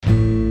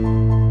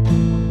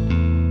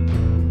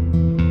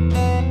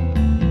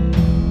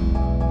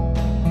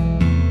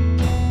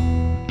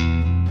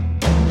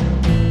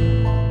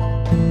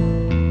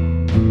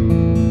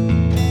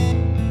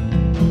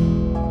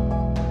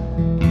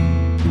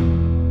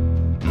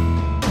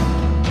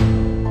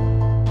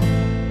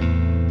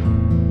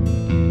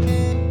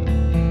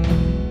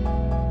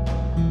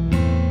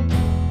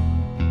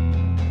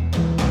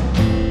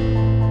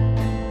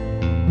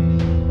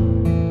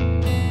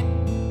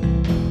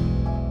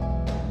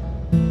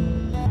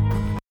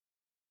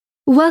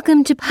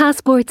Welcome to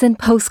Passports and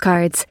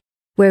Postcards,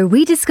 where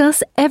we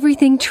discuss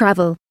everything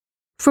travel,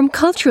 from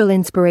cultural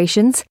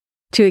inspirations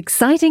to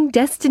exciting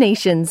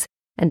destinations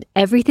and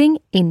everything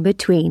in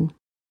between.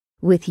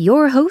 With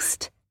your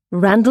host,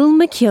 Randall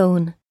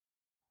McKeown.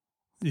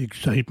 The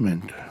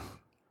excitement.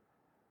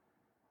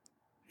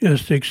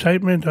 Yes, the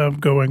excitement of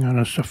going on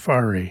a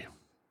safari.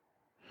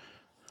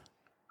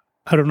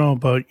 I don't know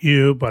about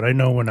you, but I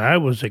know when I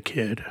was a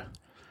kid,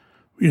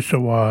 we used to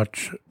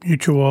watch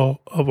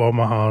Mutual of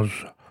Omaha's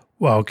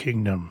Wild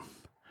Kingdom.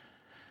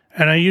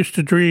 And I used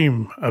to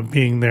dream of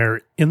being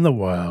there in the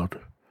wild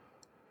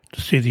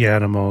to see the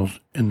animals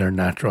in their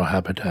natural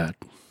habitat.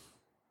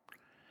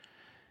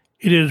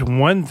 It is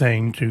one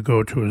thing to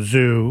go to a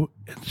zoo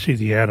and see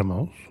the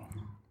animals.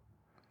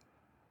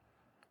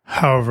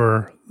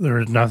 However,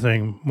 there is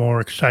nothing more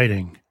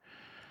exciting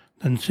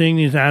than seeing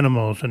these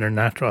animals in their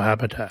natural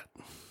habitat.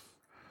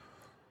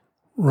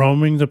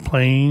 Roaming the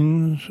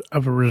plains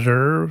of a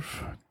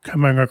reserve,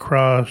 coming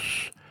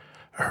across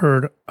a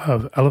herd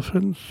of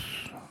elephants,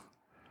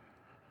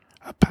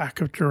 a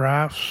pack of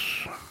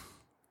giraffes,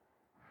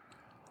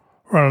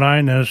 or a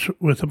lioness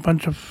with a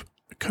bunch of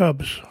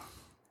cubs.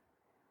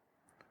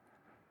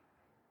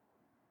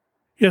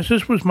 Yes,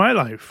 this was my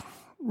life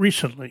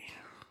recently.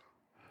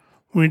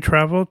 We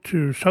traveled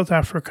to South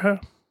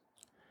Africa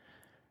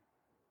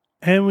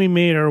and we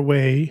made our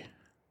way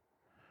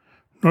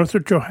north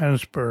of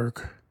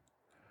Johannesburg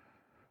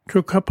to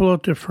a couple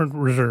of different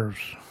reserves.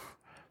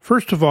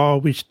 First of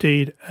all, we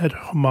stayed at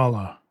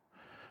Hamala.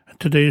 And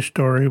today's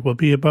story will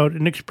be about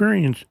an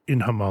experience in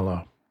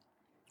Hamala.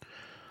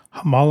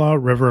 Hamala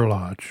River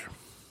Lodge.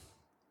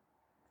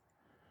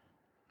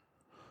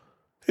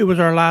 It was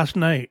our last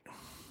night.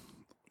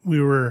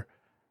 We were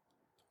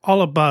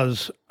all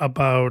abuzz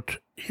about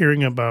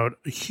hearing about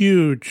a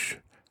huge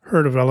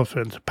herd of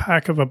elephants, a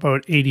pack of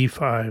about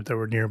 85 that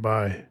were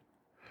nearby.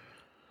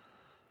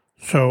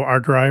 So our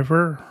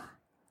driver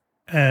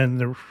and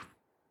the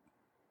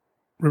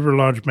River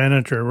Lodge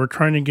manager were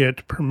trying to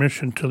get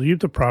permission to leave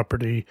the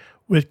property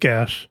with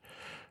guests,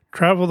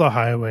 travel the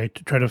highway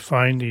to try to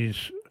find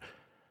these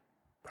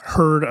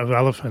herd of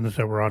elephants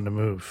that were on the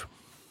move.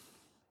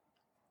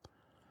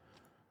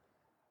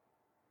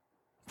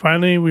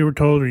 Finally, we were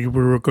told we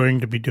were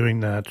going to be doing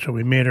that, so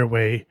we made our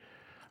way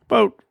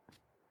about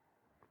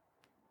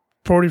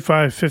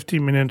 45, 50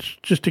 minutes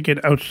just to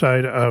get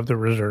outside of the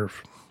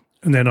reserve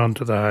and then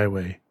onto the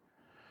highway.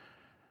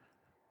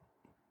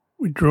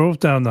 We drove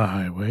down the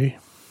highway,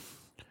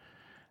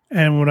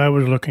 and what I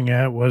was looking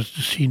at was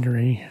the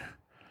scenery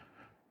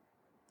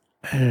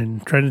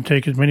and trying to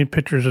take as many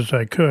pictures as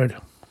I could.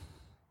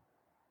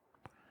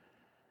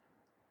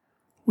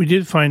 We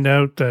did find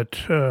out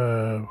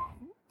that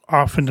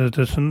off in the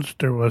distance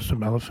there was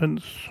some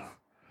elephants.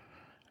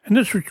 And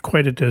this was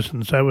quite a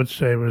distance. I would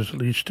say it was at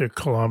least a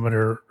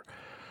kilometer.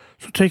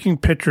 So taking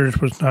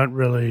pictures was not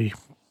really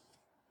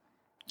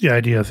the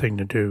ideal thing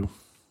to do.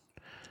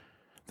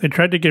 They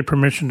tried to get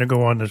permission to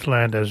go on this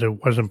land as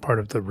it wasn't part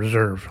of the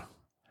reserve.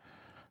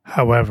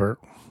 However,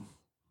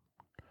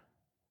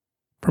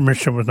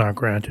 permission was not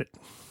granted.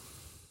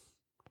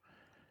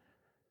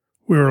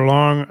 We were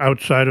long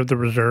outside of the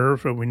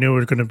reserve, and we knew it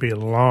was going to be a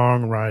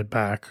long ride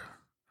back.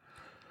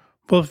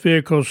 Both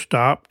vehicles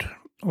stopped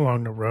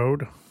along the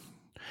road,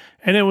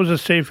 and it was a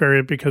safe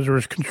area because there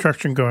was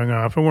construction going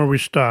off, and where we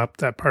stopped,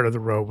 that part of the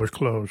road was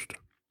closed.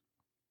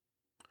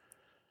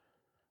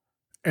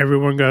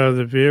 Everyone got out of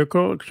the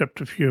vehicle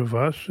except a few of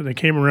us, and they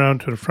came around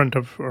to the front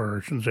of, or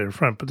I shouldn't say the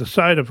front, but the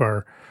side of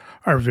our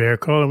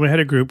vehicle, and we had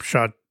a group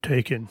shot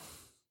taken.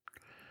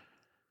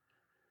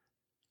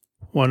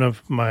 One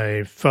of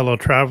my fellow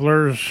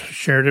travelers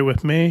shared it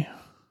with me,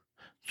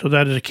 so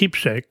that is a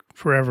keepsake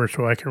forever,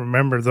 so I can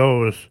remember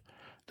the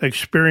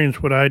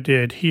experience what I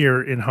did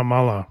here in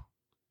Hamala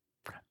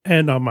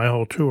and on my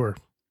whole tour.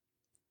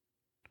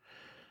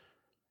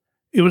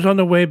 It was on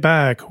the way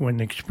back when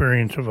the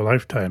experience of a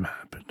lifetime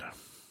happened.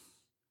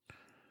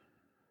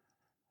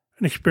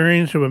 An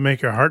experience that would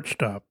make your heart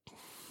stop.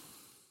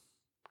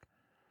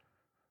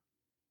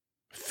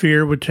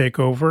 Fear would take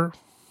over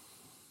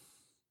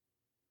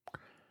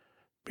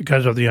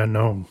because of the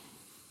unknown.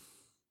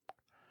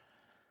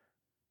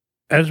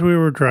 As we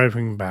were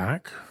driving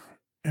back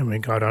and we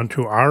got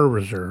onto our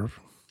reserve,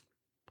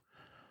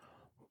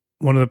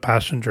 one of the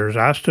passengers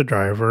asked the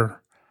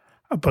driver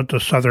about the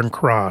Southern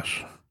Cross,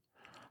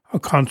 a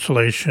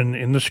constellation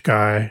in the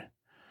sky.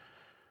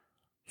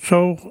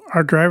 So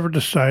our driver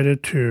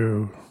decided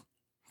to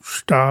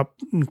stop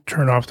and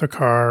turn off the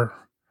car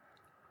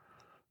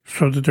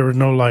so that there were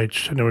no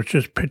lights and it was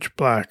just pitch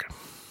black.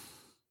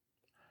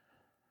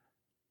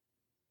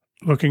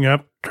 Looking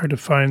up, tried to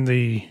find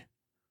the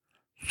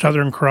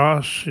Southern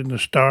Cross in the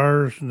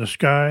stars in the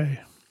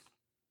sky.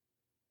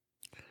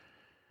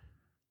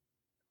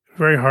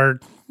 Very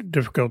hard,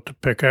 difficult to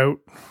pick out.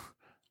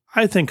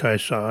 I think I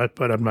saw it,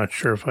 but I'm not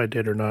sure if I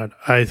did or not.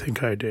 I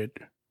think I did.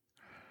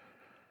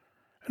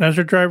 And as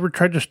our driver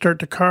tried to start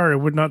the car, it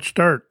would not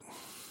start.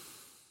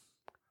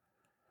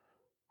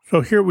 So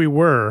here we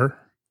were,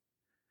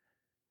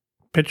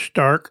 pitch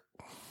dark,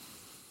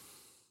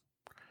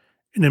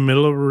 in the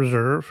middle of a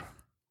reserve.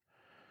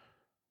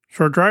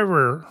 So our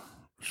driver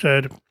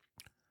said,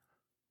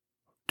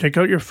 take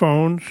out your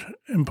phones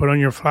and put on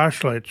your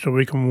flashlight so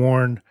we can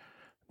warn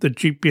the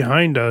Jeep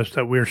behind us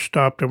that we're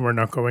stopped and we're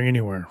not going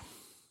anywhere.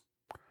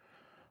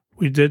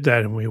 We did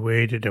that and we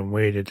waited and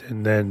waited,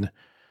 and then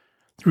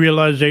the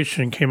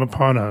realization came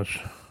upon us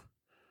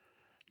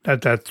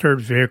that that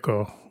third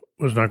vehicle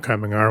was not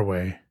coming our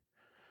way.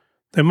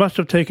 They must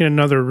have taken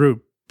another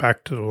route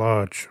back to the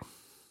lodge.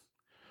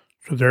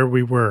 So there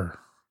we were,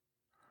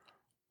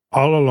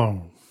 all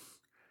alone,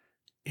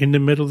 in the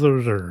middle of the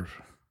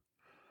reserve.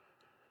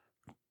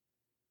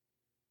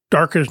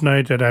 Darkest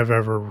night that I've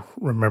ever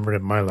remembered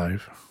in my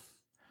life.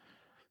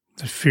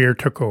 The fear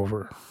took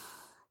over.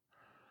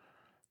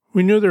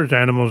 We knew there's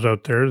animals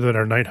out there that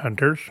are night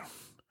hunters.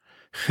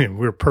 We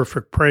were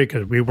perfect prey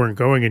because we weren't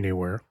going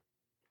anywhere.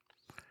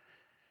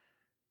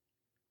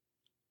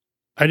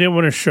 I didn't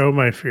want to show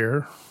my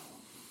fear.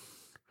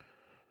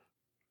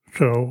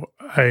 So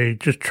I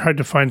just tried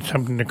to find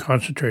something to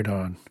concentrate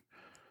on.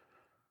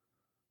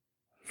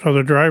 So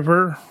the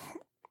driver,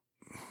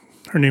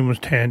 her name was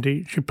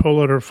Tandy, she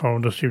pulled out her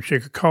phone to see if she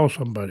could call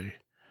somebody.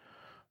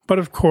 But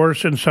of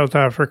course, in South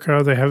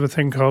Africa, they have a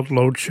thing called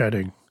load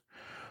shedding,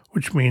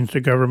 which means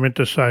the government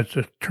decides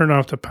to turn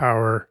off the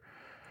power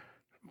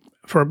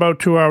for about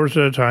 2 hours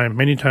at a time,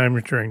 many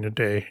times during the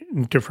day,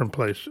 in different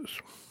places.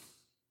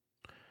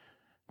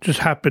 Just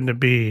happened to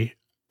be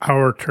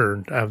our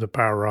turn to have the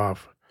power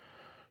off.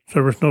 So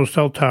there was no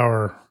cell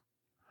tower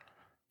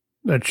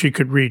that she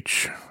could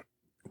reach,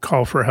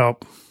 call for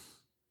help.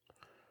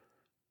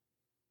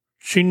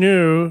 She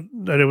knew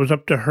that it was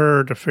up to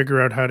her to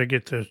figure out how to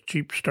get this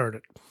Jeep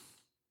started.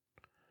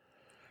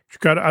 She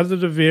got out of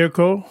the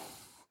vehicle,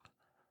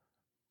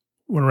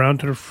 went around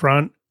to the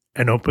front,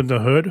 and opened the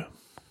hood.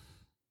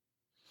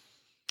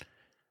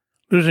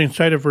 Losing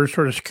sight of her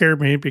sort of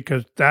scared me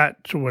because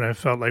that's when I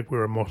felt like we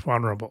were most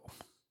vulnerable.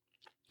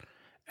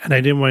 And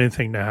I didn't want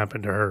anything to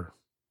happen to her.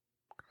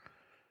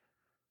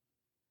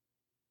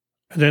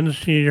 And then to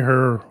see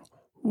her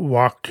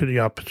walk to the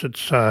opposite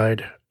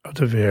side of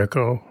the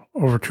vehicle,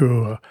 over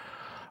to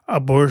a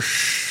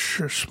bush,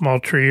 a small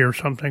tree or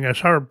something. I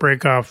saw her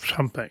break off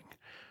something.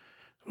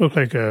 It looked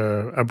like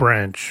a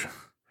branch.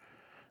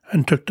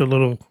 And took the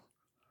little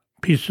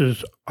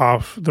pieces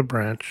off the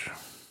branch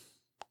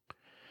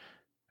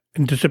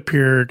and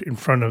disappeared in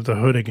front of the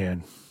hood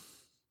again.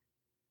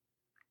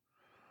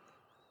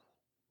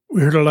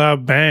 We heard a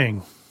loud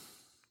bang,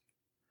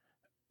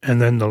 and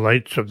then the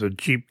lights of the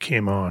Jeep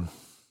came on.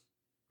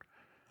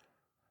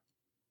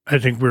 I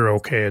think we were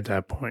okay at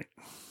that point.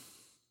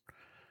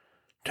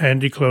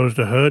 Tandy closed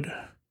the hood,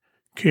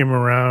 came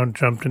around,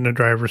 jumped in the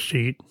driver's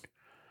seat,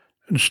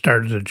 and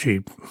started the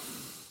Jeep.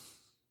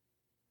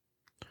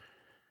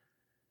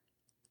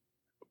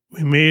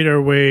 We made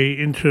our way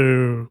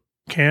into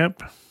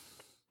camp.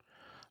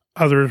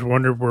 Others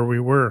wondered where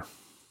we were.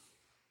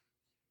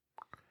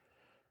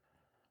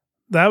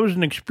 That was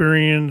an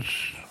experience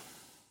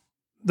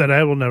that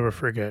I will never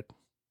forget.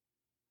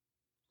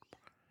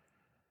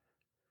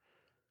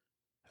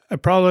 I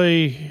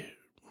probably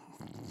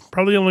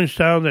only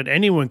sound that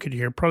anyone could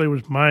hear probably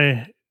was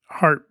my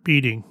heart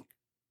beating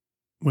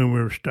when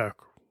we were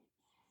stuck.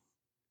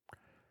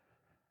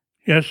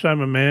 Yes,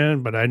 I'm a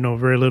man, but I know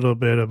very little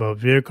bit about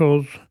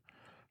vehicles,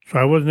 so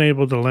I wasn't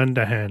able to lend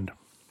a hand.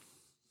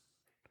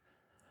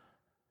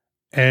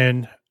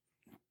 And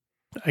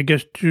I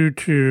guess due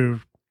to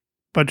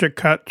budget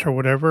cuts or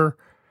whatever,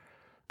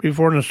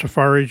 before in the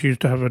safaris used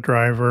to have a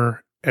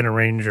driver and a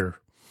ranger.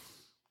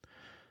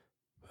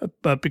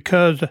 But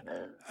because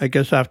I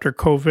guess after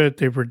COVID,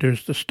 they've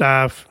reduced the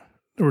staff,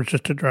 there was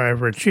just a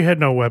driver, and she had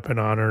no weapon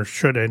on her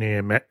should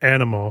any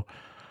animal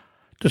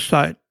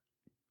decide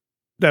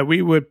that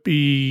we would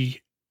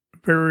be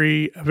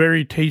a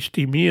very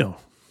tasty meal.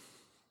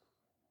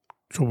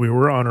 So we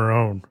were on our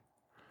own.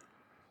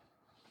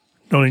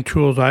 The only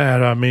tools I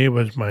had on me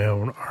was my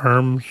own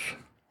arms,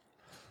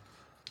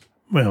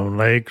 my own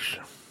legs.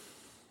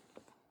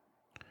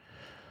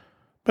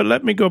 But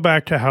let me go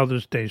back to how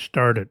this day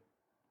started.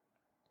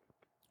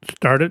 It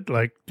started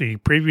like the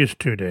previous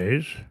 2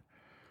 days.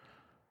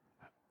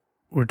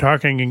 We're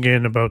talking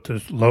again about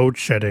this load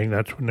shedding.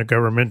 That's when the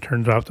government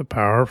turns off the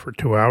power for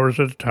 2 hours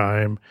at a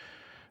time,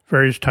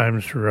 various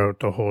times throughout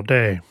the whole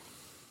day.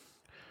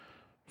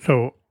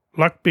 So,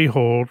 luck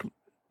behold,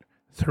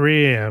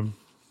 3 a.m.,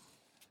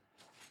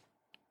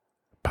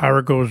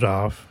 power goes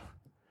off,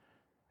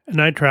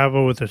 and I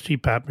travel with a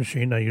CPAP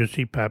machine. I use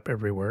CPAP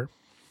everywhere.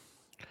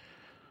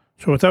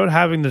 So without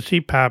having the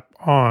CPAP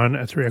on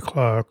at 3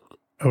 o'clock,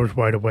 I was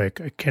wide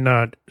awake. I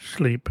cannot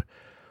sleep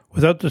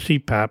without the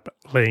CPAP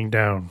laying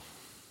down.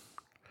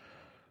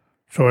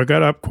 So I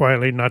got up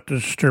quietly, not to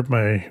disturb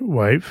my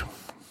wife,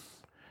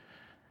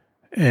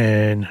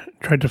 and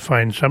tried to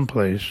find some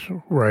place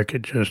where I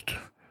could just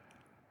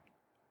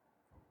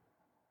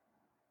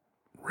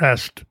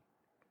rest,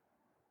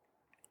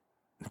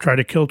 try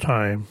to kill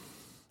time.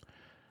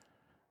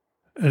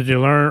 As the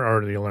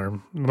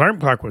alarm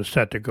clock was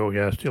set to go,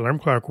 yes, the alarm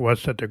clock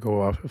was set to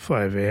go off at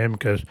 5 a.m.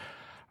 because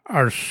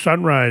our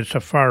sunrise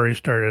safari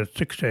started at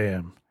 6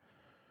 a.m.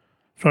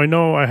 So I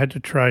know I had to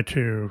try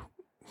to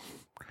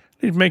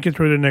at least make it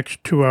through the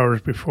next 2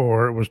 hours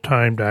before it was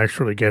time to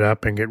actually get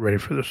up and get ready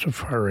for the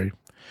safari.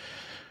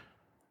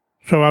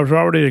 So I was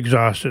already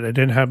exhausted. I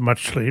didn't have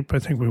much sleep. I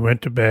think we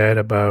went to bed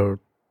about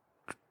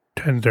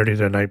 10:30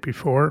 the night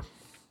before.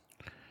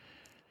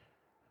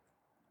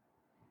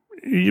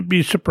 You'd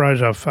be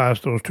surprised how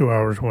fast those 2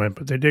 hours went,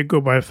 but they did go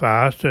by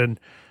fast, and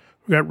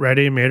we got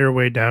ready, made our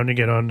way down to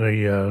get on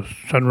the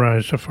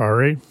sunrise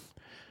safari.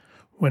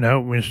 Went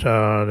out and we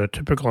saw the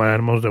typical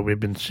animals that we've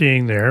been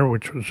seeing there,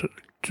 which was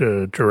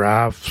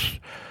giraffes,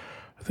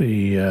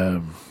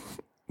 the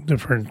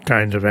different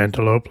kinds of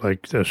antelope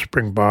like the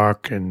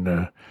springbok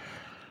and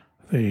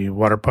the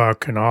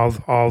waterbuck and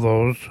all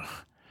those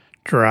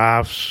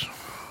giraffes.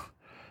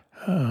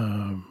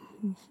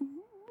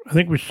 I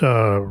think we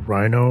saw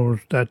rhinos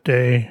that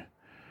day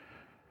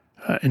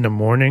in the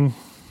morning.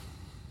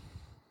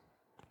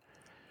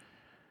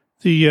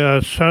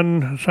 The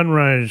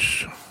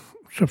sunrise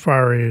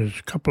safari is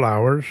a couple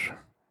hours.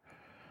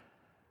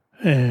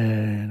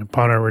 And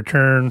upon our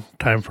return,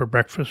 time for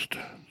breakfast.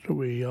 So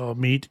we all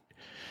meet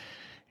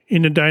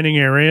in the dining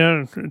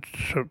area. It's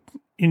an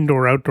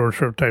indoor-outdoor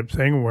sort of type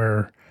thing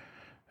where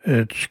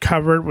it's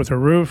covered with a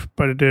roof,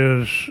 but it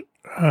is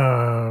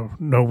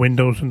no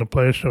windows in the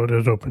place, so it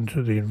is open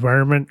to the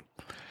environment.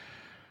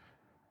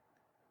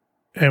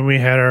 And we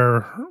had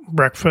our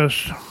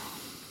breakfast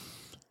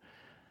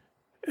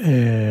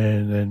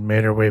and then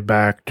made our way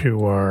back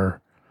to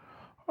our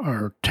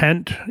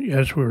tent.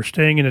 Yes, we were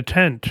staying in a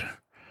tent.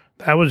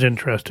 That was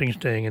interesting,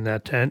 staying in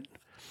that tent.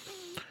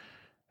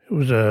 It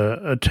was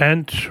a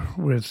tent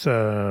with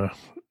a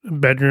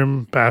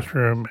bedroom,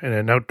 bathroom, and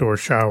an outdoor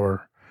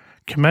shower.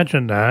 Can you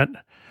imagine that?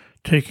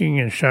 Taking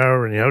a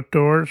shower in the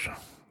outdoors?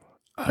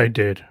 I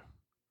did.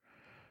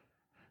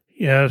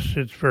 Yes,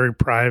 it's very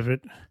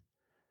private.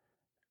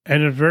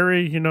 And it's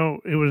very,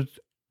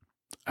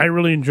 I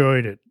really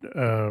enjoyed it.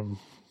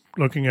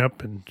 Looking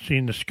up and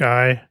seeing the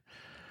sky.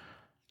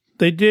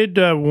 They did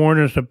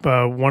warn us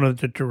about one of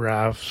the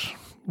giraffes.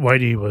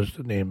 Whitey was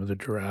the name of the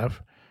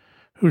giraffe,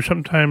 who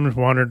sometimes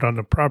wandered on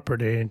the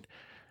property and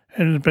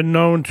has been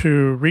known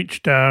to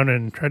reach down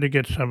and try to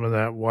get some of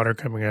that water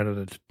coming out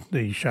of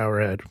the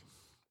shower head.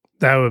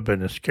 That would have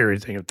been a scary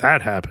thing if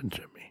that happened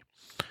to me.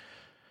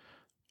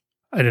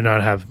 I did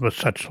not have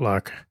such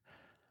luck.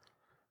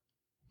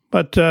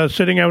 But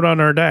sitting out on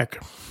our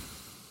deck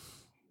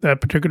that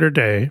particular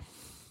day,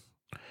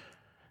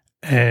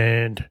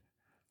 and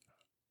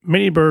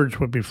many birds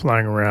would be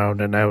flying around,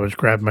 and I was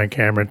grabbing my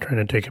camera trying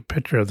to take a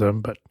picture of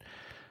them, but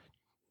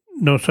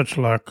no such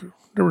luck.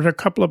 There was a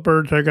couple of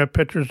birds I got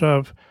pictures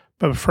of,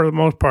 but for the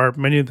most part,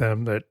 many of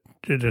them that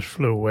just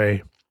flew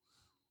away.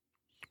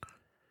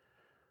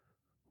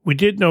 We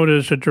did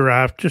notice a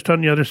giraffe just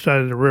on the other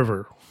side of the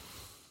river.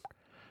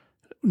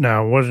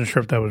 Now, I wasn't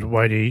sure if that was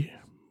Whitey,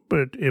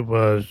 but it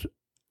was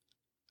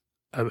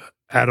an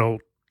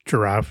adult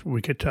giraffe,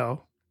 we could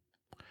tell.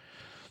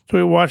 So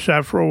we watched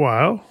that for a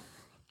while,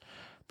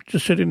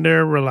 just sitting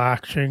there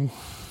relaxing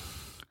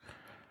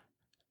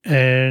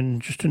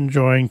and just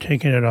enjoying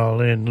taking it all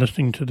in,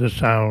 listening to the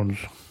sounds.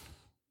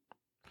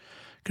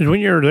 Because when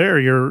you're there,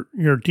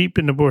 you're deep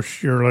in the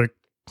bush. You're like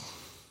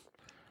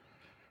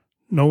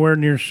nowhere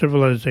near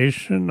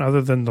civilization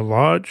other than the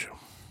lodge.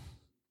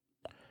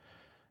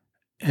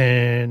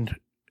 And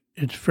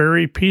it's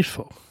very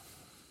peaceful.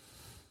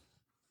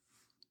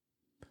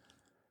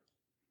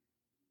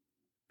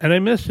 And I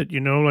miss it,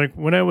 like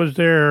when I was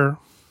there,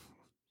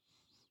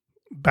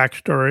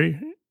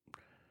 backstory,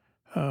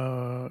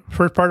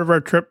 first part of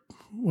our trip,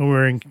 when we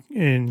were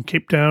in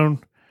Cape Town,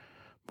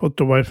 both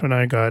the wife and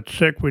I got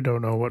sick. We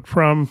don't know what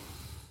from.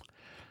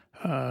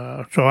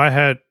 So I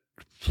had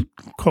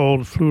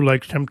cold,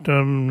 flu-like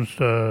symptoms,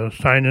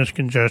 sinus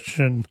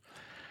congestion,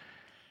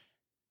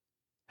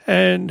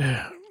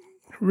 and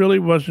really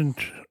wasn't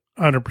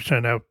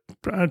 100% out.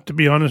 To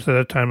be honest, at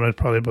that time, I was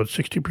probably about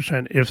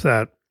 60%, if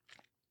that.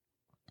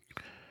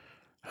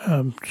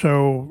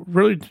 So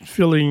really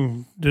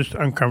feeling just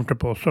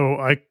uncomfortable. So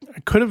I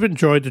could have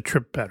enjoyed the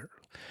trip better.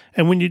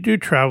 And when you do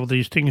travel,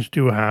 these things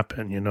do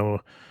happen,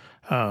 it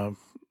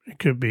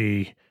could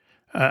be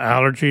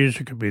allergies,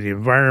 it could be the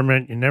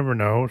environment, you never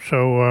know.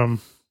 So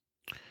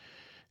it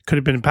could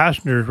have been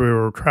passengers we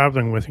were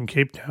traveling with in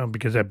Cape Town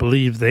because I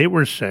believe they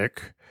were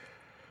sick.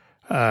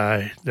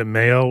 The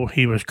male,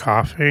 he was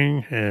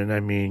coughing, and I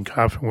mean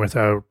coughing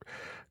without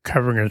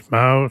covering his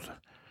mouth.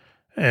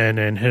 And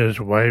then his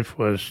wife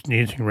was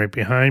sneezing right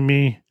behind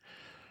me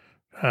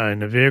in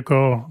the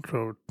vehicle.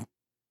 So,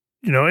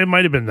 it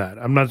might have been that.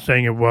 I'm not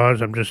saying it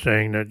was. I'm just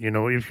saying that,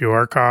 if you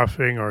are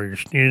coughing or you're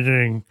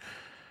sneezing,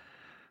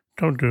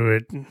 don't do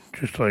it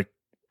just like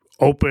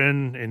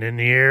open and in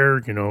the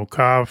air,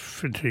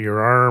 cough into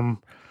your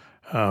arm,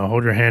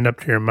 hold your hand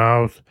up to your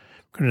mouth.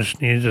 Going to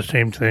sneeze the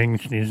same thing,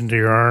 sneeze into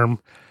your arm.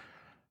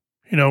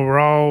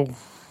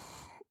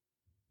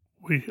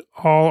 We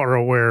all are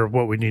aware of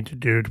what we need to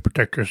do to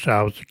protect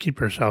ourselves, to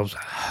keep ourselves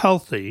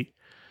healthy.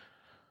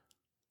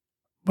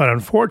 But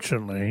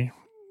unfortunately,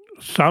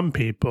 some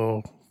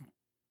people,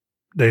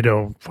 they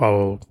don't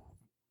follow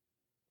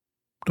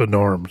the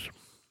norms.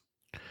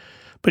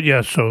 But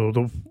yeah, so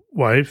the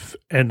wife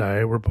and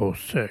I were both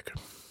sick.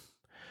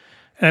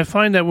 And I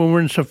find that when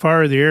we're in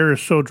safari, the air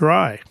is so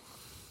dry.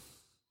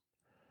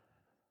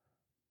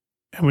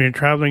 And when you're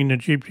traveling in the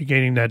Jeep, you're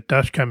getting that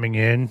dust coming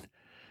in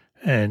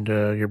and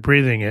you're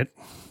breathing it.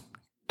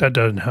 That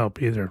doesn't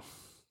help either.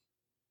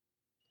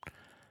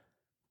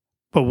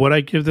 But would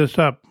I give this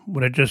up?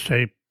 Would I just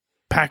say,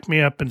 pack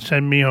me up and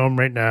send me home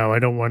right now? I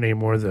don't want any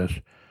more of this.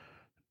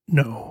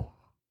 No.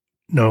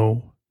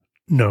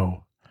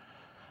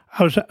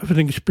 I was having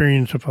an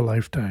experience of a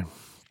lifetime.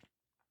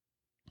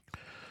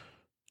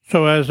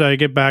 So as I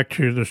get back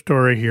to the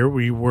story here,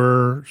 we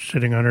were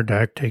sitting on our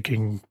deck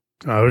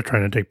I was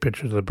trying to take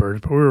pictures of the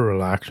birds, but we were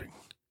relaxing.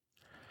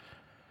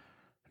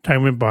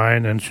 Time went by,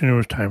 and then soon it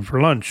was time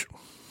for lunch.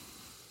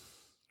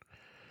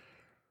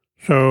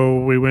 So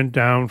we went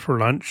down for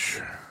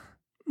lunch,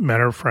 met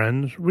our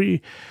friends.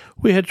 We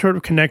had sort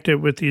of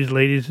connected with these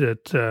ladies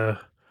that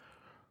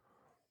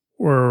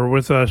were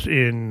with us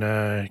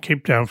in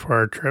Cape Town for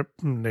our trip.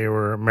 They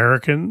were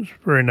Americans,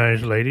 very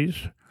nice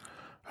ladies.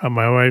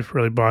 My wife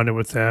really bonded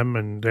with them,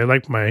 and they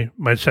liked my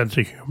sense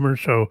of humor.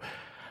 So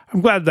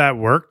I'm glad that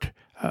worked.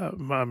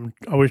 I'm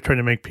always trying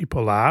to make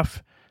people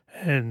laugh.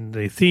 And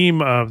the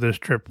theme of this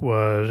trip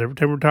was, every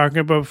time we're talking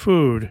about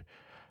food,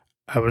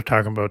 I was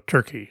talking about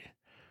turkey.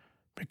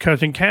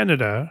 Because in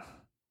Canada,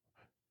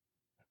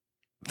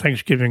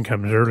 Thanksgiving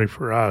comes early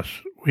for us.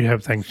 We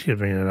have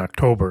Thanksgiving in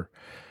October.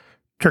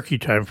 Turkey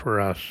time for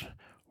us.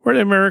 Where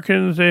the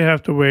Americans, they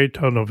have to wait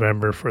till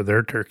November for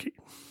their turkey.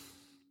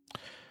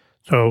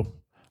 So,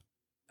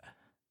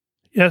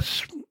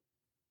 yes,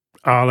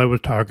 all I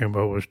was talking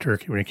about was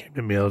turkey when it came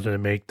to meals and to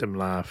make them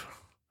laugh.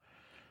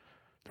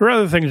 There are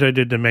other things I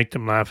did to make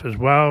them laugh as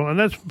well, and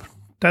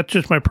that's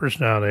just my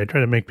personality. I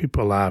try to make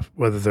people laugh,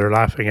 whether they're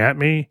laughing at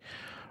me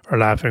or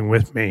laughing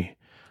with me.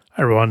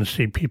 I want to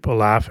see people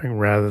laughing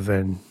rather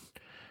than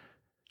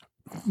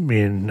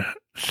being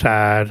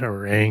sad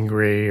or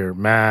angry or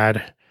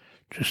mad.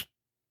 Just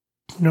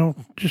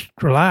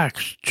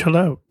relax, chill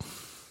out.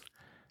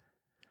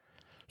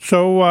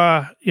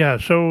 So,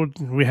 so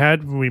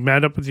we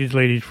met up with these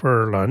ladies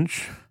for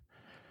lunch,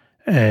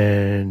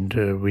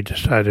 and we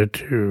decided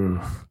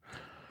to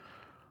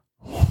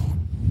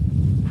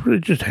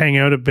really just hang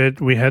out a bit.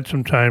 We had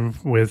some time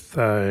with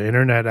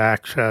internet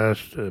access.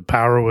 The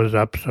power was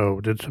up, so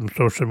did some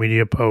social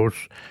media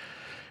posts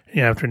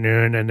in the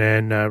afternoon, and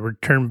then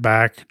returned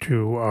back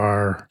to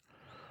our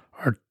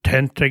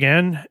tent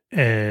again.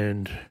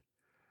 And,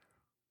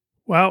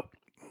 well,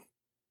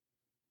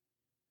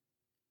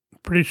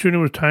 pretty soon it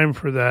was time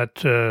for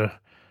that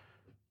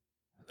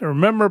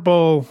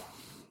memorable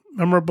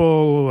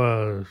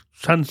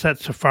sunset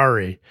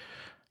safari.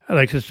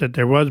 Like I said,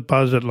 there was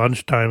buzz at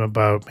lunchtime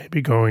about maybe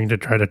going to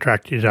try to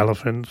track these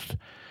elephants.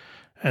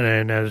 And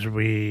then as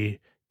we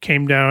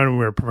came down and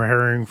we were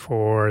preparing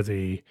for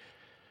the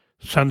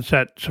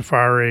sunset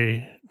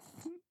safari,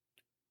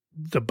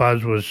 the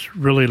buzz was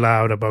really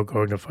loud about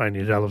going to find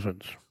these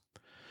elephants.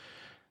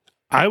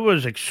 I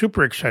was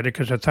super excited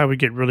because I thought we'd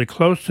get really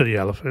close to the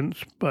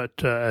elephants.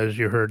 But as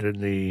you heard in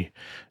the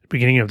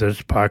beginning of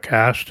this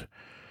podcast,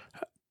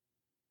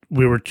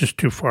 we were just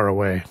too far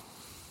away.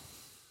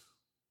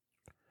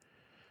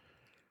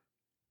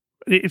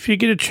 If you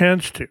get a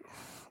chance to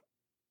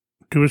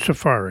do a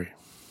safari,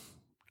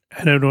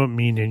 and I don't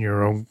mean in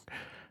your own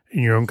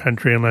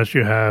country unless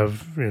you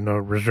have,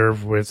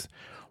 reserve with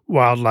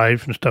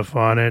wildlife and stuff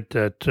on it,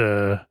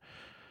 that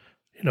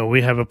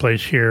we have a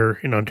place here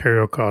in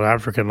Ontario called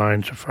African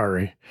Lion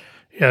Safari.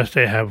 Yes,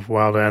 they have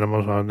wild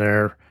animals on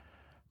there,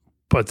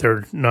 but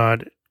they're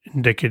not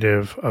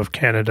indicative of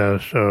Canada,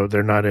 so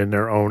they're not in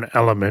their own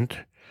element.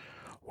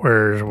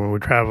 Whereas when we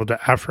traveled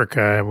to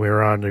Africa and we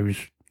were on these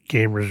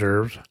game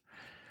reserves,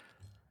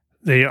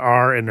 they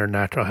are in their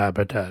natural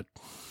habitat.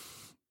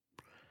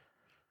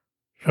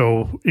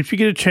 So if you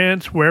get a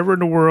chance, wherever in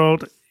the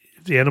world,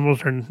 if the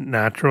animals are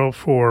natural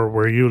for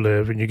where you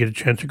live and you get a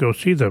chance to go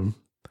see them,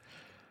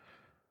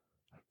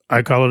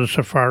 I call it a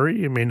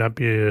safari. It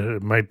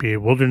might be a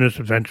wilderness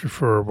adventure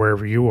for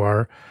wherever you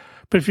are.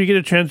 But if you get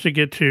a chance to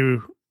get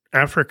to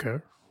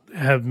Africa, they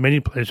have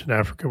many places in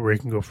Africa where you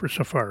can go for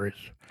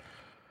safaris.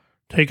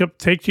 Take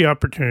the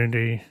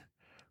opportunity,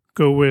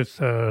 go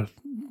with a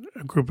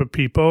group of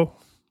people,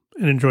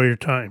 and enjoy your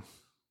time.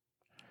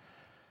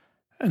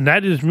 And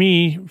that is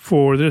me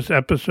for this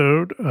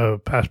episode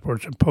of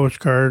Passports and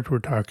Postcards. We're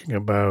talking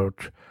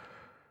about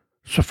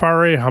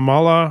Safari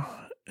Hamala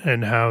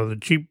and how the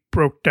Jeep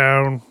broke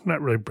down.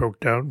 Not really broke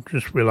down,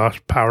 just we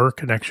lost power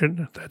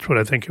connection. That's what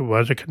I think it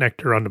was, a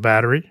connector on the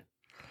battery.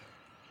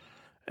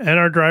 And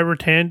our driver,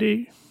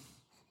 Tandy,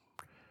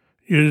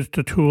 used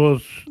the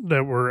tools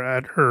that were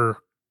at her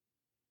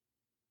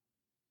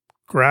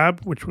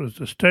grab, which was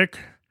the stick.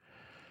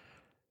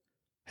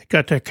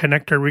 Got the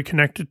connector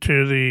reconnected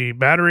to the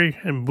battery,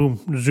 and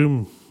boom,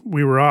 zoom,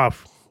 we were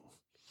off.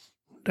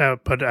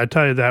 But I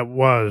tell you, that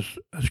was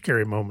a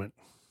scary moment.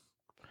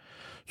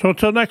 So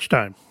until next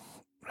time,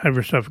 Have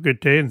yourself a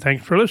good day, and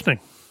thanks for listening.